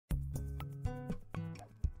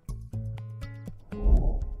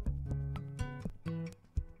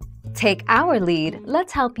Take our lead,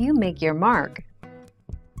 let's help you make your mark.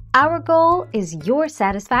 Our goal is your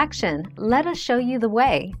satisfaction. Let us show you the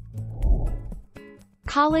way.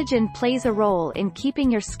 Collagen plays a role in keeping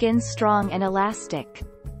your skin strong and elastic.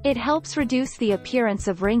 It helps reduce the appearance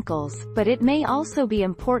of wrinkles, but it may also be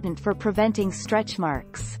important for preventing stretch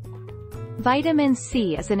marks. Vitamin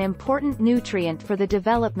C is an important nutrient for the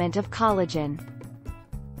development of collagen.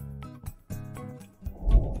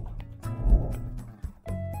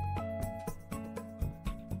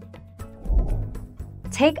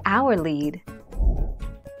 Take our lead.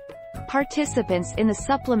 Participants in the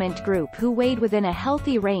supplement group who weighed within a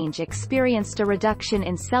healthy range experienced a reduction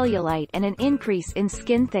in cellulite and an increase in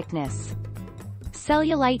skin thickness.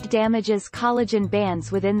 Cellulite damages collagen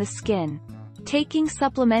bands within the skin. Taking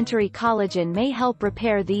supplementary collagen may help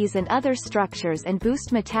repair these and other structures and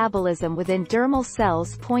boost metabolism within dermal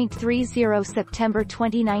cells. 30 September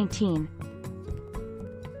 2019.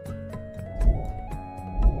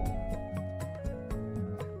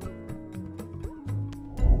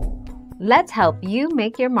 Let's help you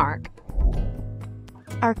make your mark.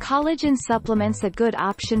 Are collagen supplements a good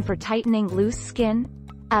option for tightening loose skin?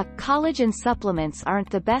 Collagen supplements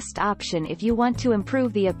aren't the best option if you want to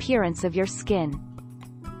improve the appearance of your skin.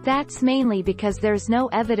 That's mainly because there's no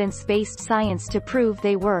evidence-based science to prove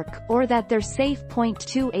they work, or that they're safe.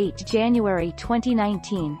 28 January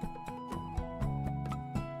 2019.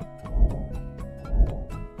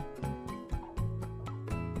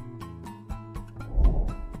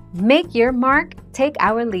 Make your mark, take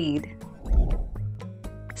our lead.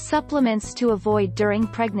 Supplements to avoid during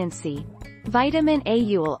pregnancy. Vitamin A.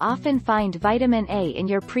 You will often find vitamin A in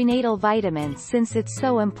your prenatal vitamins since it's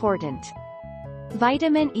so important.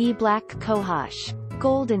 Vitamin E, black cohosh,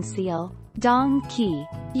 golden seal, dong ki,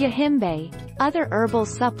 yahimbe, other herbal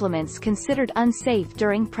supplements considered unsafe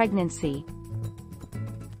during pregnancy.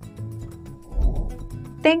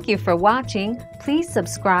 Thank you for watching. Please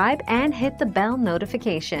subscribe and hit the bell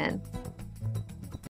notification.